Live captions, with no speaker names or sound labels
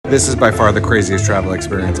This is by far the craziest travel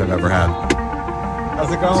experience I've ever had.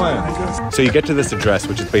 How's it going? So you get to this address,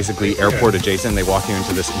 which is basically airport adjacent. They walk you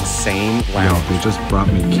into this insane lounge. They just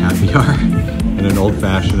brought me caviar and an old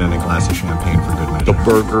fashioned and a glass of champagne for good measure. The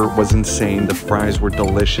burger was insane. The fries were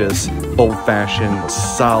delicious. Old fashioned,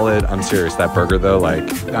 solid. I'm serious. That burger though, like,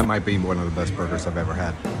 That might be one of the best burgers I've ever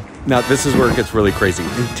had. now this is where it gets really crazy.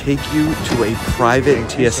 They take you to a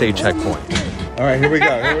private TSA checkpoint. All right, here we go.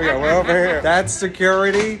 We're over here. That's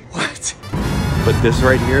security? What? But this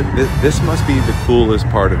right here, this must be the coolest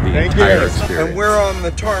part of the entire experience. And we're on the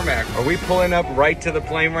tarmac. Are we pulling up right to the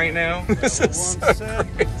plane right now? This is so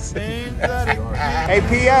crazy. Hey,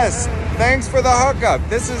 P.S. Thanks for the hookup.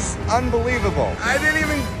 This is unbelievable. I didn't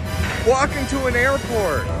even walk into an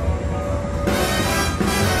airport.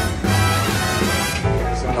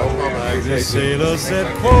 All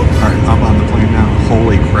right, I'm on the plane now.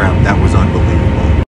 Holy crap, that was unbelievable.